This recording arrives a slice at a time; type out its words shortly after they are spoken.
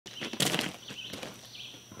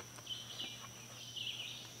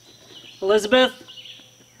Elizabeth,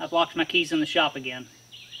 I've locked my keys in the shop again.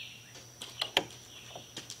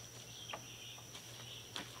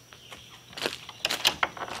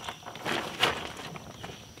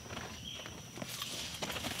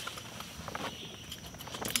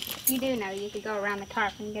 You do know you could go around the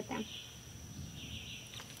tarp and get them.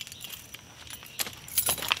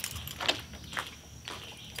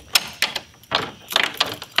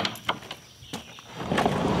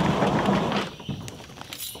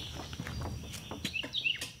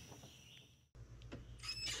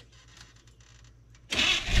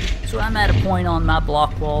 So I'm at a point on my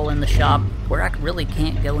block wall in the shop where I really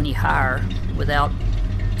can't go any higher without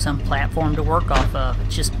some platform to work off of.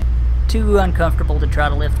 It's just too uncomfortable to try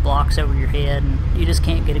to lift blocks over your head, and you just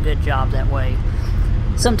can't get a good job that way.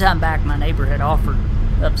 Sometime back my neighbor had offered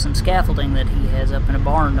up some scaffolding that he has up in a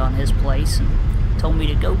barn on his place and told me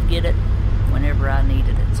to go get it whenever I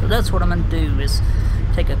needed it. So that's what I'm going to do, is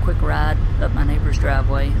take a quick ride up my neighbor's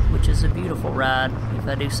driveway, which is a beautiful ride if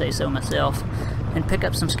I do say so myself, and pick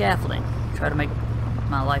up some scaffolding. Try to make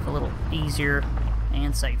my life a little easier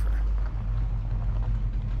and safer.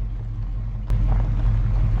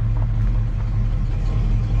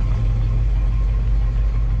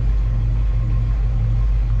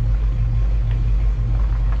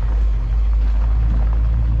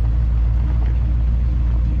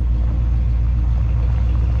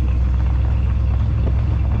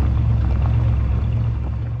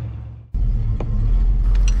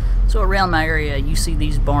 So around my area you see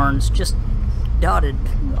these barns just dotted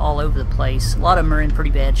all over the place. A lot of them are in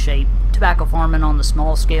pretty bad shape. Tobacco farming on the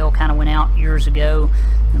small scale kind of went out years ago,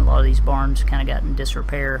 and a lot of these barns kind of got in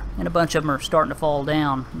disrepair, and a bunch of them are starting to fall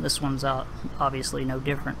down. This one's obviously no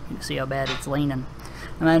different. You can see how bad it's leaning.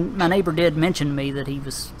 And my neighbor did mention to me that he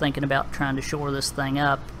was thinking about trying to shore this thing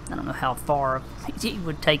up. I don't know how far he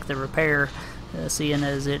would take the repair, seeing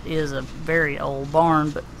as it is a very old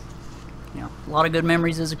barn, but you know, a lot of good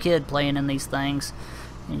memories as a kid playing in these things,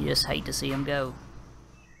 and you just hate to see them go.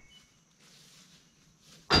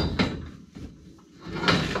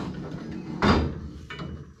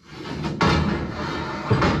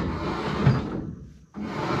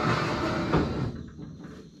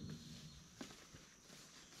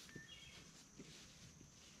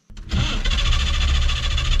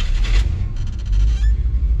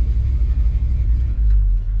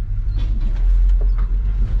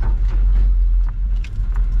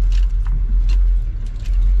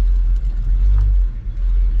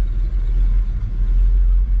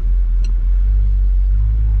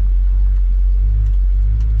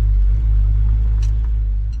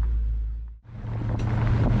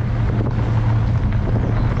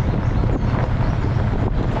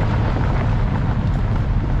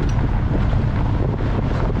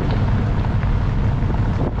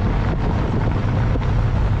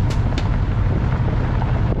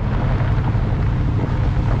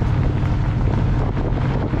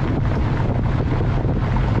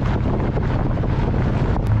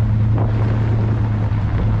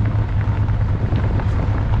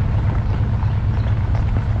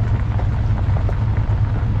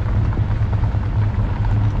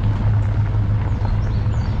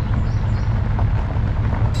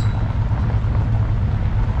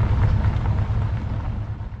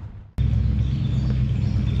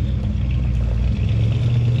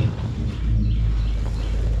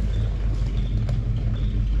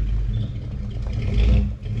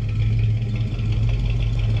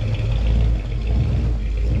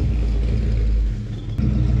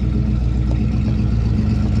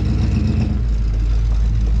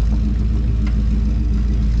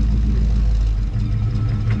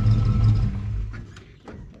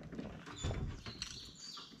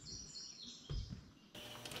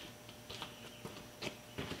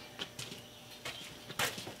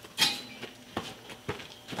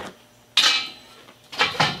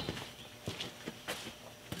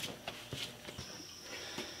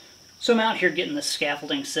 So I'm out here getting the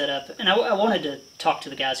scaffolding set up, and I wanted to talk to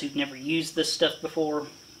the guys who've never used this stuff before.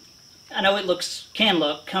 I know it can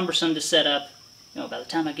look cumbersome to set up. You know, by the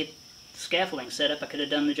time I get the scaffolding set up, I could have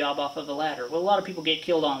done the job off of a ladder. Well, a lot of people get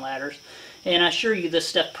killed on ladders, and I assure you this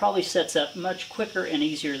stuff probably sets up much quicker and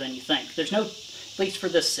easier than you think. There's no, at least for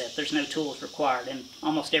this set, there's no tools required, and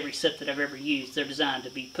almost every set that I've ever used, they're designed to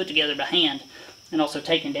be put together by hand and also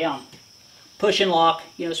taken down. Push and lock,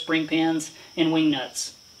 you know, spring pins and wing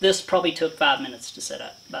nuts. This probably took 5 minutes to set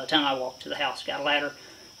up. By the time I walked to the house, got a ladder,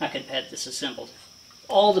 I could have had this assembled.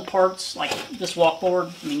 All the parts, like this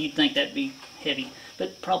walkboard, I mean, you'd think that'd be heavy,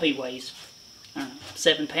 but probably weighs, I don't know,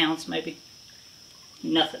 7 pounds maybe.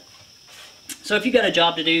 Nothing. So if you got a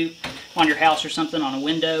job to do on your house or something on a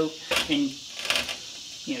window, and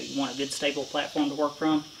you want a good stable platform to work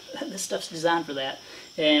from. This stuff's designed for that,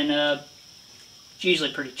 and it's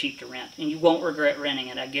usually pretty cheap to rent, and you won't regret renting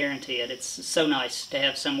it. I guarantee it. It's so nice to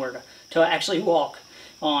have somewhere to actually walk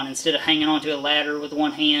on instead of hanging onto a ladder with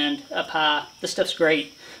one hand up high. This stuff's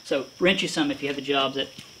great. So rent you some if you have a job that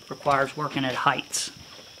requires working at heights.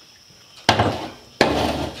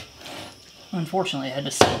 Unfortunately, I had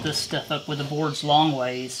to set this stuff up with the boards long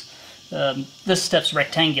ways. This stuff's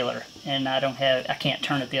rectangular, and I can't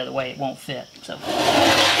turn it the other way. It won't fit. So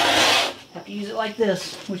I have to use it like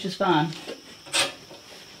this, which is fine.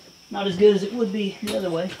 Not as good as it would be the other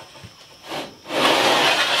way.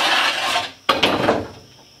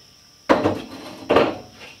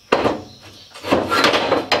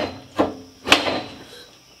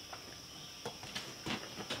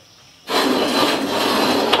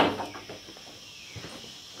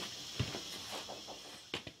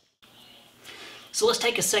 So let's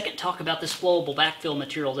take a second to talk about this flowable backfill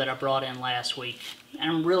material that I brought in last week.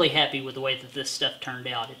 And I'm really happy with the way that this stuff turned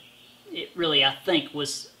out. It really, I think,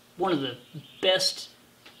 was one of the best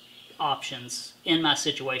options in my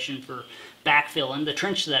situation for backfilling the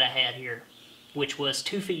trench that I had here, which was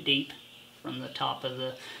 2 feet deep from the top of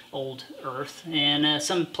the old earth, and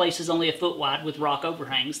some places only a foot wide with rock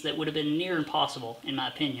overhangs that would have been near impossible, in my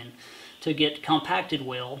opinion, to get compacted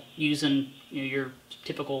well using your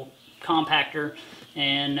typical compactor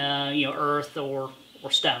and earth or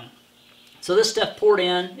stone. So this stuff poured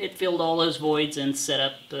in, it filled all those voids and set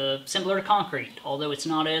up similar to concrete, although it's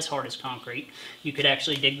not as hard as concrete. You could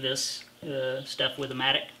actually dig this stuff with a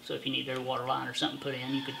mattock, so if you need a water line or something put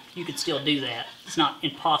in, you could still do that. It's not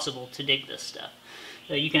impossible to dig this stuff.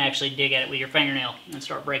 You can actually dig at it with your fingernail and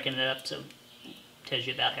start breaking it up, so it tells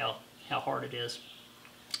you about how hard it is.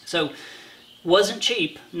 So wasn't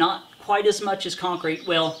cheap, not quite as much as concrete.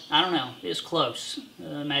 Well, I don't know, it's close.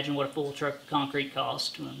 Imagine what a full truck of concrete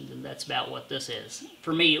cost. That's about what this is.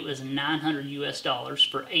 For me, it was $900 US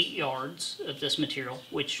for 8 yards of this material,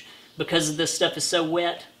 which, because this stuff is so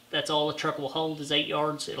wet, that's all the truck will hold is 8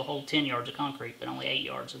 yards. It'll hold 10 yards of concrete, but only 8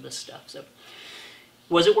 yards of this stuff. So,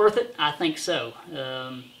 was it worth it? I think so.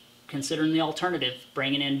 Considering the alternative,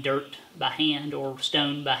 bringing in dirt by hand or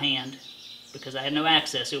stone by hand, because I had no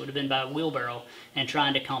access, it would have been by a wheelbarrow, and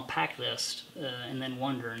trying to compact this, and then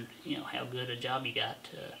wondering, how good a job you got.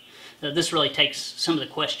 This really takes some of the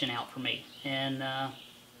question out for me, and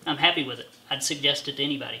I'm happy with it. I'd suggest it to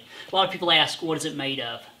anybody. A lot of people ask, what is it made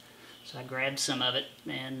of? So I grabbed some of it,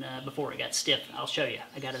 and before it got stiff, I'll show you.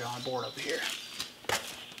 I got it on a board over here.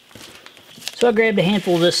 So I grabbed a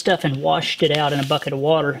handful of this stuff and washed it out in a bucket of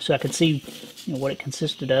water so I could see what it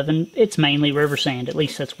consisted of, and it's mainly river sand. At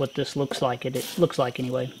least that's what this looks like. It looks like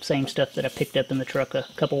anyway. Same stuff that I picked up in the truck a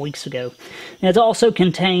couple weeks ago. And it also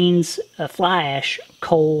contains fly ash,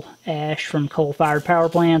 coal ash from coal-fired power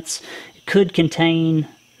plants. It could contain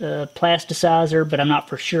plasticizer, but I'm not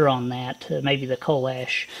for sure on that. Maybe the coal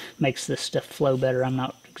ash makes this stuff flow better. I'm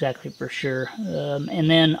not exactly for sure. And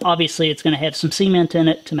then obviously it's going to have some cement in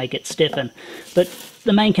it to make it stiffen. But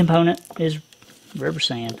the main component is river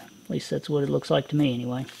sand. At least that's what it looks like to me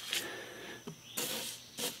anyway.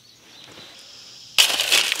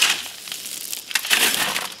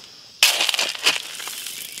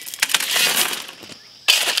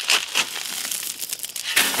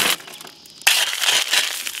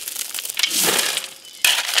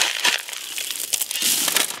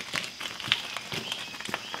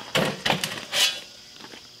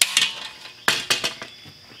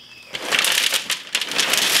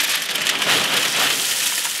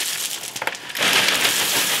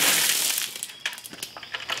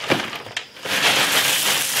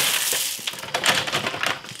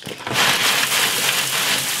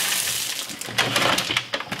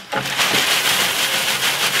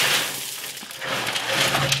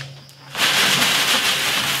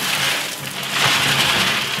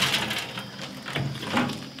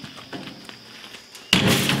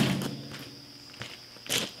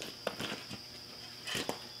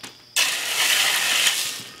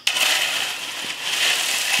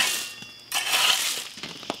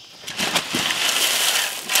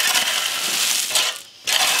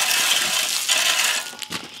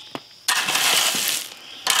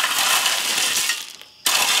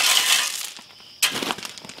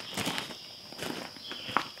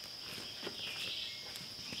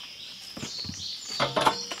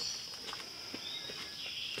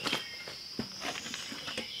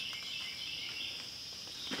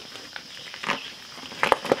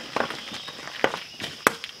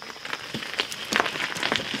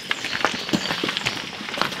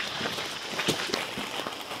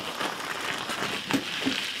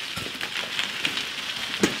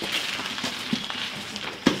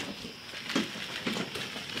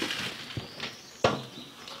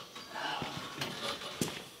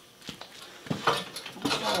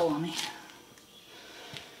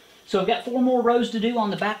 So I've got 4 more rows to do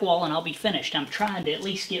on the back wall and I'll be finished. I'm trying to at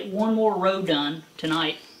least get 1 more row done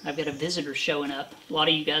tonight. I've got a visitor showing up. A lot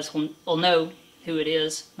of you guys will know who it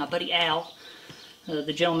is. My buddy Al,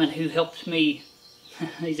 the gentleman who helped me.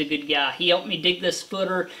 He's a good guy. He helped me dig this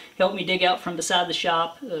footer, helped me dig out from beside the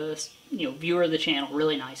shop. Viewer of the channel,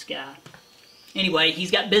 really nice guy. Anyway,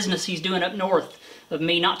 he's got business he's doing up north of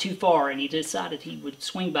me, not too far, and he decided he would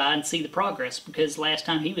swing by and see the progress, because last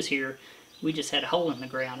time he was here, we just had a hole in the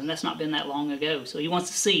ground, and that's not been that long ago. So he wants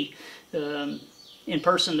to see in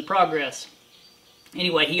person the progress.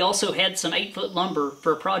 Anyway, he also had some 8-foot lumber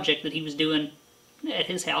for a project that he was doing at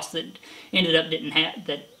his house that ended up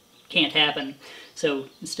that can't happen. So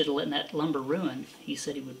instead of letting that lumber ruin, he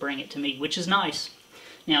said he would bring it to me, which is nice.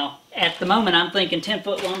 Now, at the moment, I'm thinking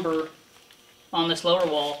 10-foot lumber on this lower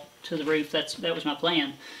wall to the roof. That was my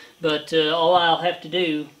plan. But all I'll have to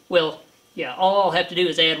do, all I'll have to do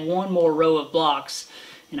is add 1 more row of blocks,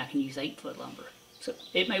 and I can use 8-foot lumber. So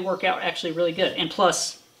it may work out actually really good. And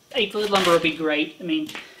plus, 8-foot lumber would be great. I mean,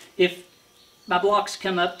 if my blocks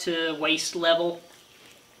come up to waist level,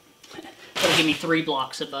 that'll give me 3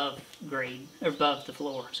 blocks above grade, or above the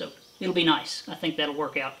floor. So it'll be nice. I think that'll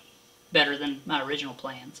work out better than my original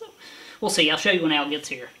plan. So we'll see. I'll show you when Al gets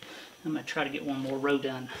here. I'm going to try to get 1 more row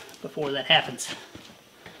done before that happens.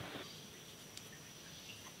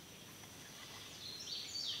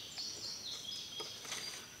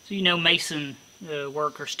 So you know, mason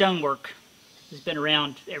work or stonework has been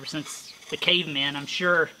around ever since the cavemen. I'm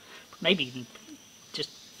sure maybe even just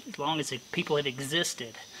as long as people have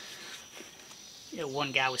existed.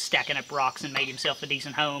 One guy was stacking up rocks and made himself a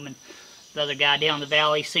decent home, and the other guy down the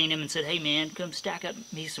valley seen him and said, "Hey man, come stack up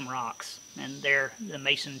me some rocks." And there the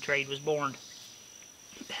mason trade was born.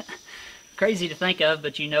 Crazy to think of,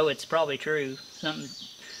 but you know it's probably true.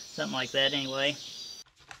 Something like that anyway.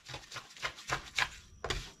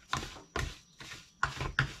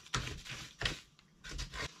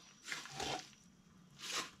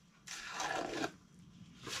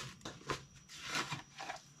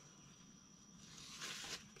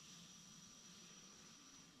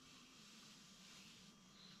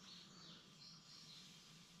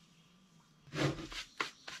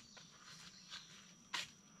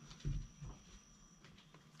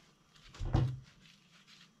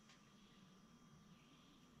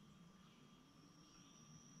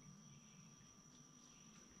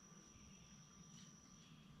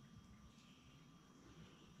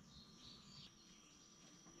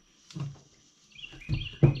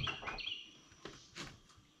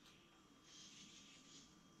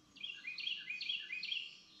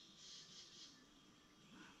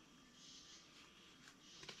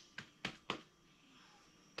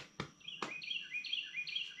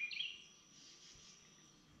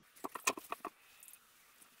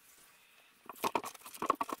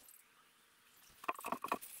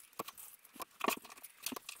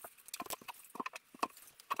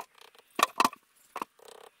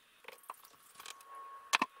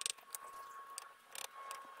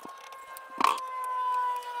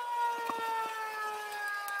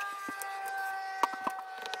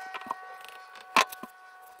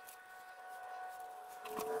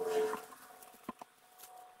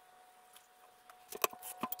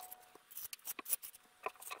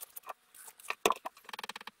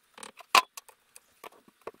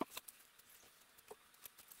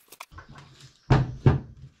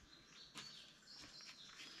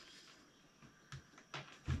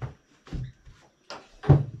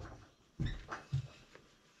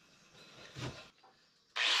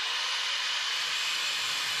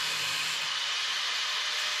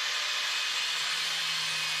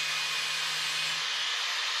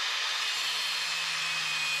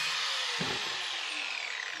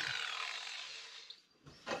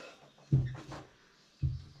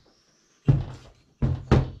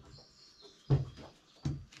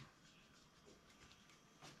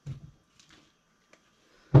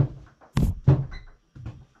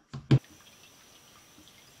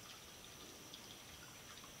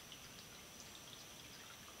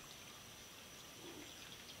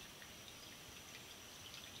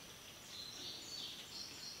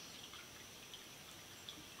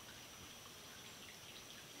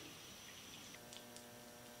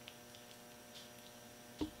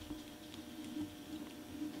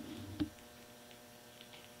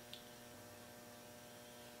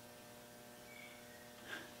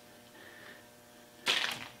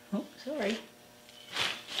 Oh, sorry.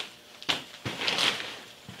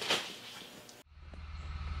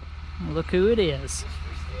 Look who it is.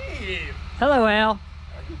 Mr. Steve! Hello, Al. How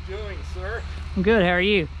are you doing, sir? I'm good. How are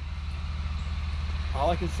you? All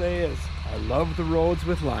I can say is, I love the roads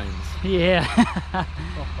with lines. Yeah.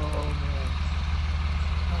 Oh man.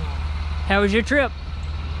 How was your trip?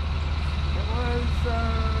 It was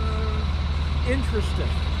interesting.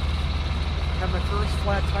 Had my first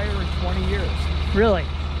flat tire in 20 years. Really?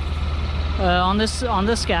 On this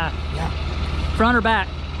guy? Yeah. Front or back?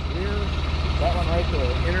 Rear, that one right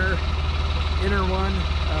there. Inner one.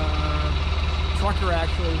 Trucker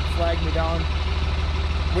actually flagged me down,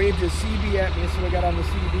 waved his CB at me, so I got on the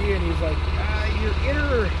CB, and he's like, your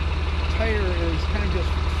inner tire is kind of just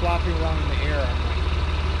flopping around in the air. I'm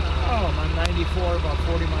like, oh, I'm on 94, about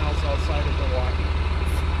 40 miles outside of Milwaukee.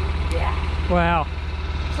 Yeah. Wow.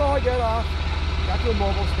 So I got off, got to a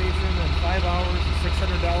mobile station, and 5 hours and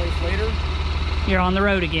 $600 later, You're on the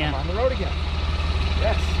road again. I'm on the road again.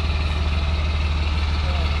 Yes.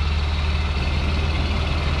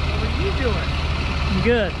 What are you doing?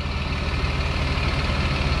 Good.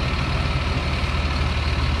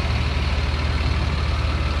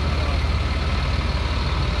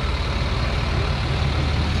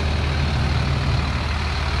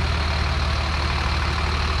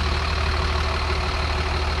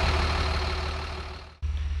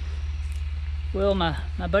 Well,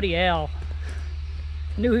 my buddy Al,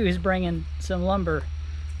 I knew he was bringing some lumber,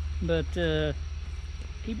 but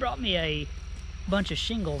he brought me a bunch of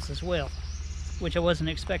shingles as well, which I wasn't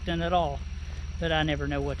expecting at all, but I never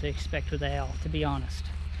know what to expect with Al, to be honest.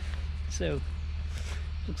 So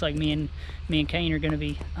looks like me and Kane are going to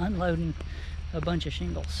be unloading a bunch of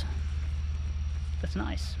shingles. That's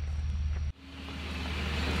nice.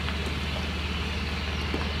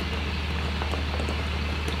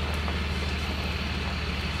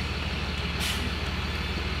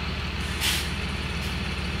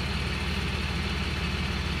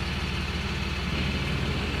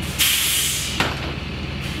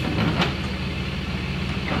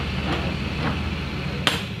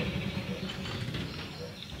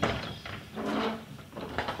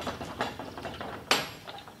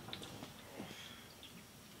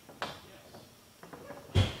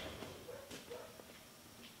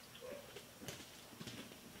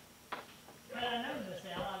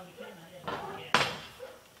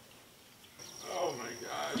 Oh my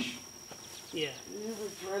gosh. Yeah. You were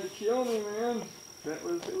trying to kill me, man. It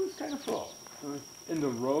was kind of full. And the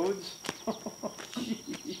roads.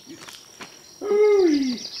 Jeez.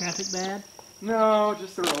 Ooh. Traffic bad? No,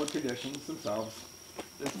 just the road conditions themselves.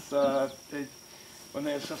 It's when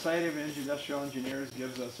the Society of Industrial Engineers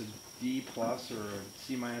gives us a D plus or a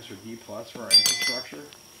C minus or D plus for our infrastructure.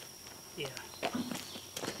 Yeah.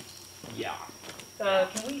 Yeah.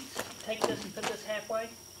 Can we take this and put this halfway?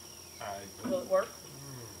 Will it work?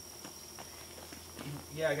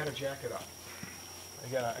 Yeah, I gotta jack it up. I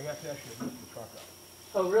got to actually lift the truck up.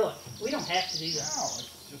 Oh, really? We don't have to do that. No, it's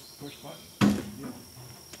just push button. Yeah.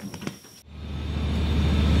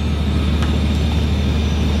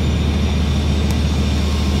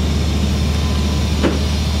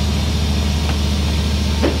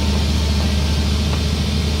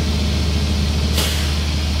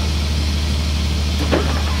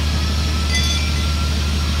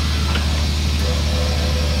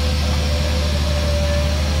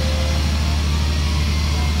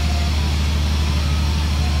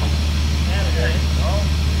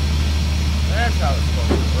 That's how it's supposed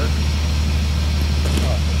to work.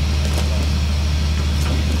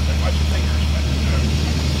 Watch your fingers.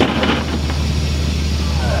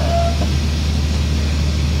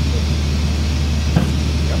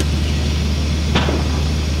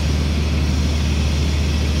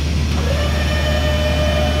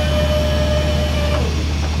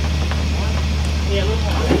 Yeah, a little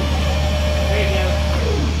more. There you go.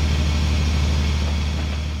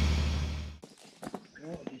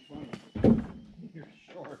 That'll be funny. You're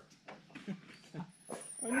short.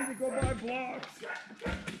 I need to go buy blocks.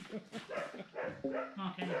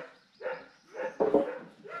 Okay.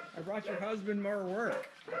 I brought your husband more work.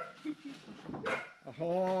 A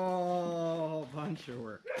whole bunch of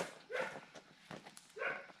work.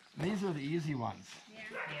 These are the easy ones. Yeah.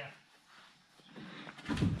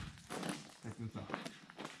 Check this out.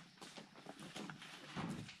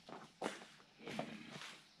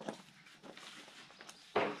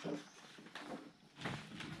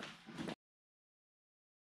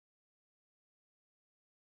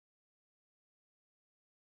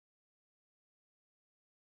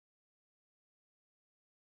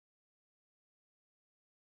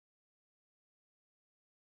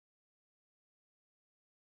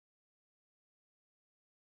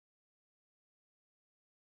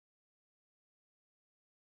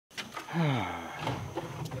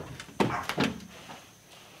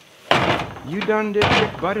 You done did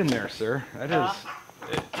kick butt in there, sir. That is,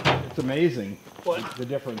 It's amazing What? the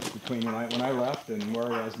difference between when I left and where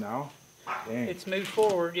I was now. Dang. It's moved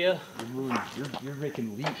forward, yeah. You're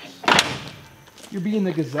making leaps. You're being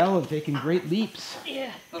the gazelle and taking great leaps.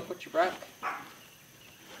 Yeah. Look what you broke. I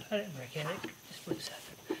didn't break anything. Just flips up.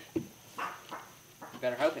 You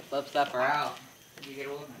better hope it flips up or out. You get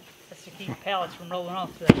a woman. That's to keep pallets from rolling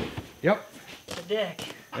off the Yep. deck.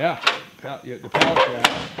 Yeah. The pallet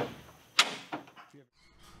jack.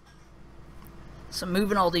 So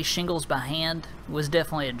moving all these shingles by hand was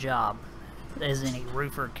definitely a job, as any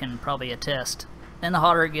roofer can probably attest. And the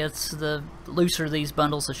hotter it gets, the looser these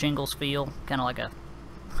bundles of shingles feel, kind of like a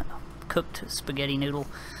cooked spaghetti noodle.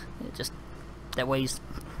 It just, that weighs,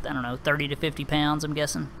 I don't know, 30 to 50 pounds, I'm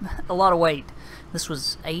guessing. A lot of weight. This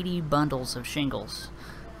was 80 bundles of shingles.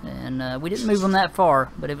 And we didn't move them that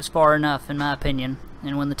far, but it was far enough, in my opinion.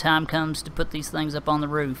 And when the time comes to put these things up on the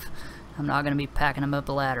roof, I'm not going to be packing them up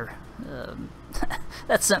a ladder.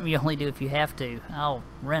 That's something you only do if you have to. I'll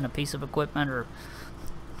rent a piece of equipment or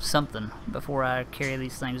something before I carry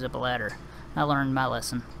these things up a ladder. I learned my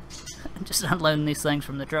lesson. Just unloading these things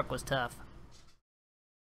from the truck was tough.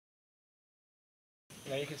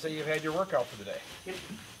 Now you can say you've had your workout for the day. Yep.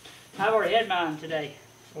 I've already had mine today.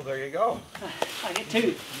 Well, there you go. I get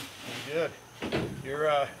two. Good. You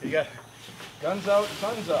got guns out,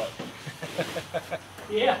 sun's out.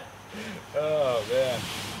 Yeah. Oh man.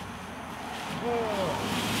 Oh.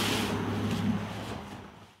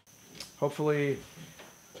 Hopefully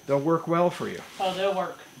they'll work well for you. Oh, they'll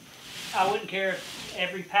work. I wouldn't care if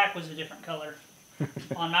every pack was a different color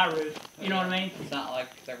on my roof. You know what I mean? It's not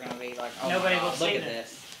like they're gonna be like, oh Nobody my will God, see look at that.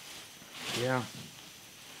 this. Yeah.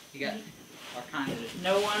 You got all kinds of.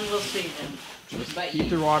 No one will see them. Just about Keep you.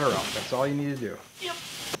 the water out. That's all you need to do. Yep.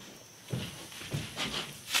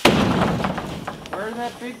 Where did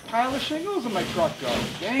that big pile of shingles in my truck go?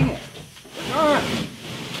 Dang it. They're gone.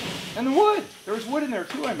 And the wood. There was wood in there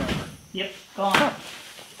too, I remember. Yep. Gone.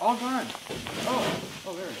 All gone.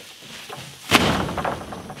 Oh, there it is.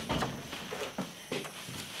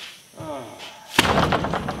 Oh.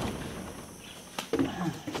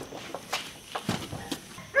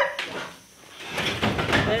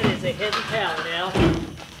 That is a heavy pallet, Al.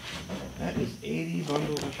 That is 80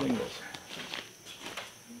 bundles of shingles.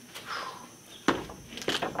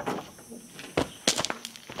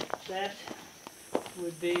 That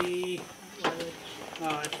would be,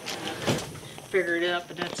 figure it out,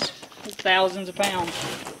 but that's thousands of pounds.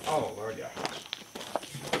 Oh, Lord, yeah.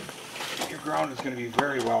 Your ground is going to be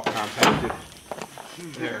very well compacted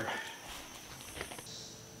there.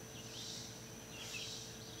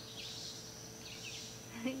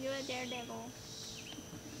 You're a daredevil.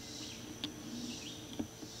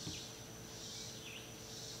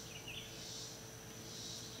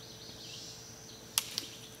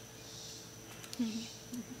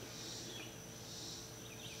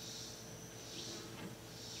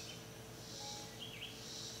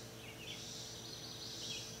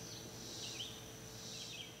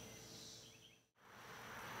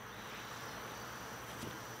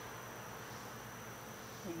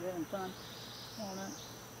 Are you having fun on it?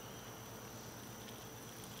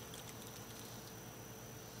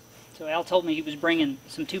 So Al told me he was bringing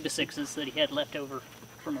some 2x6s that he had left over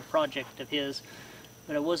from a project of his,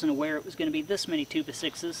 but I wasn't aware it was going to be this many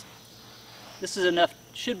 2x6s. This is enough,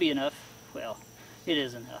 should be enough, well, it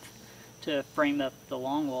is enough to frame up the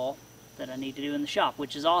long wall that I need to do in the shop,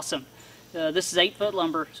 which is awesome. This is 8-foot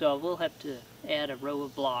lumber, so I will have to add a row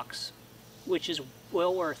of blocks, which is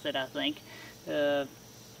well worth it, I think.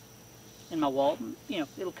 In my wall, you know,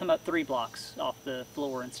 it'll come up 3 blocks off the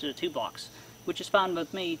floor instead of 2 blocks, which is fine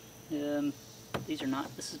with me. These are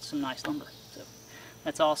not, this is some nice lumber, so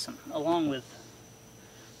that's awesome. Along with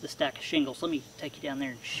the stack of shingles, let me take you down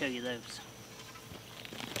there and show you those.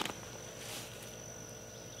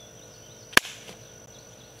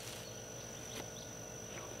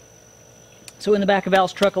 So in the back of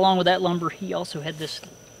Al's truck, along with that lumber, he also had this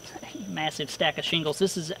massive stack of shingles.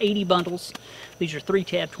 This is 80 bundles. These are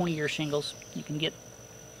 3-tab 20-year shingles. You can get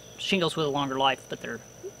shingles with a longer life, but they're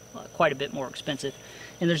quite a bit more expensive.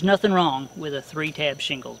 And there's nothing wrong with a 3-tab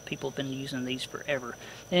shingle. People have been using these forever.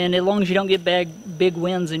 And as long as you don't get big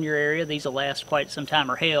winds in your area, these will last quite some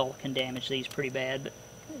time. Or hail can damage these pretty bad, but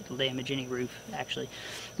it'll damage any roof, actually.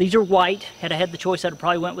 These are white. Had I had the choice, I'd have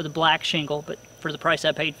probably went with a black shingle, but for the price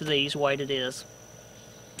I paid for these, white it is.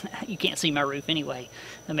 You can't see my roof anyway.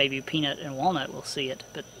 Maybe Peanut and Walnut will see it,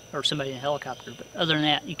 but or somebody in a helicopter, but other than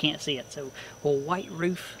that, you can't see it. So, well, white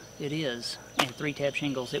roof it is, and 3-tab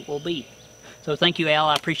shingles it will be. So thank you, Al.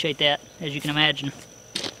 I appreciate that, as you can imagine.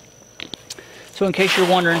 So in case you're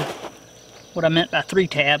wondering what I meant by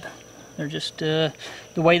 3-tab, They're just the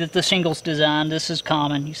way that the shingle's designed. This is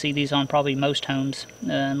common. You see these on probably most homes,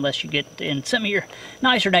 unless you get in some of your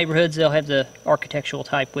nicer neighborhoods. They'll have the architectural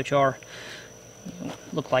type, which are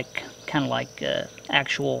look like kind of like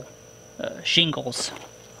actual shingles.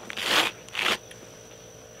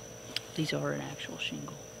 These are an actual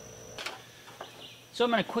shingle. So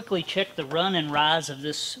I'm going to quickly check the run and rise of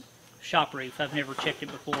this shop roof. I've never checked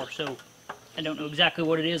it before, so I don't know exactly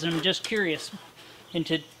what it is, and I'm just curious. And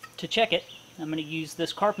to check it, I'm going to use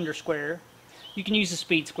this carpenter square. You can use the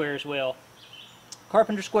speed square as well.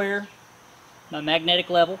 Carpenter square, my magnetic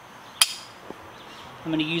level.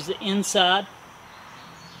 I'm going to use the inside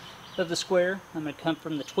of the square. I'm going to come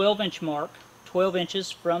from the 12-inch mark, 12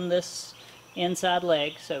 inches from this inside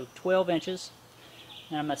leg, so 12 inches.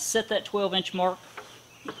 And I'm going to set that 12-inch mark.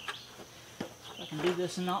 If I can do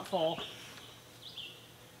this and not fall.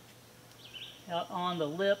 Out on the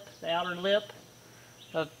lip, the outer lip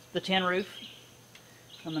of the tin roof.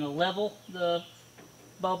 I'm going to level the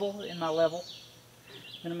bubble in my level.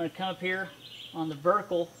 Then I'm going to come up here on the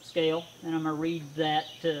vertical scale and I'm going to read that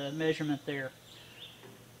measurement there.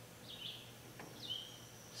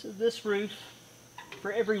 So this roof,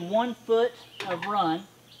 for every 1 foot of run,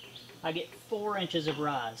 I get 4 inches of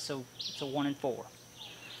rise. So it's a 1 in 4.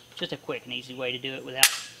 Just a quick and easy way to do it without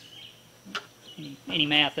any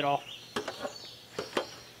math at all.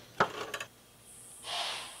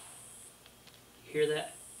 Hear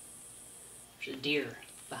that? There's a deer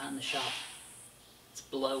behind the shop. It's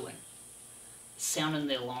blowing. It's sounding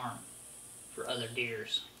the alarm for other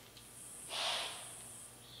deers.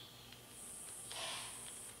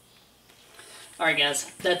 Alright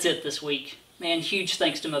guys, that's it this week. Man, huge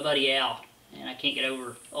thanks to my buddy Al. And I can't get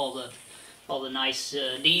over all the nice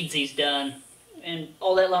deeds he's done. And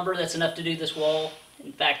all that lumber, that's enough to do this wall.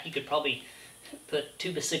 In fact, you could probably put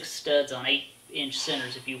 2x6 studs on 8-inch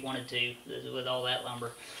centers if you wanted to, with all that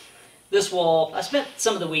lumber. This wall, I spent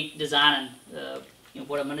some of the week designing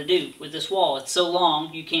what I'm going to do with this wall. It's so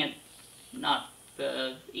long, you can't, not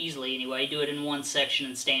easily anyway, do it in one section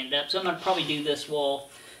and stand it up. So I'm going to probably do this wall,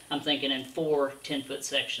 I'm thinking, in 4 10-foot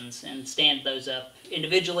sections and stand those up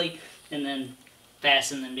individually and then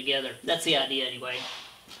fasten them together. That's the idea anyway.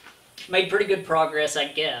 Made pretty good progress, I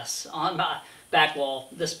guess, on my back wall.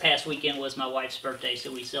 This past weekend was my wife's birthday,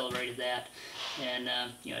 so we celebrated that. And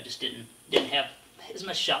I just didn't have as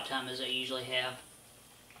much shop time as I usually have.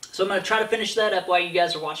 So I'm going to try to finish that up while you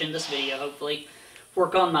guys are watching this video, hopefully.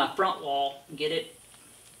 Work on my front wall, get it.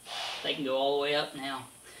 They can go all the way up now.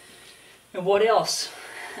 And what else?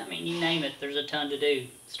 I mean, you name it, there's a ton to do.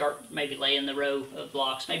 Start maybe laying the row of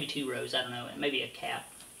blocks, maybe 2 rows, I don't know, maybe a cap.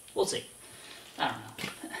 We'll see. I don't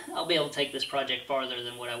know. I'll be able to take this project farther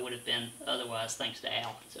than what I would have been otherwise, thanks to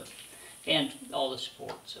Al. So, and all the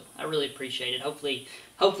support. So I really appreciate it. Hopefully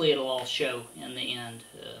it'll all show in the end.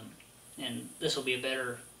 And this will be a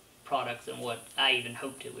better product than what I even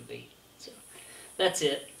hoped it would be. So that's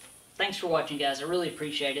it. Thanks for watching, guys. I really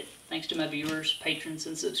appreciate it. Thanks to my viewers, patrons,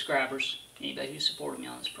 and subscribers. Anybody who supported me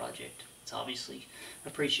on this project. It's obviously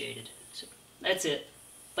appreciated. So that's it.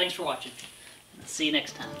 Thanks for watching. See you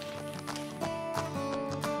next time.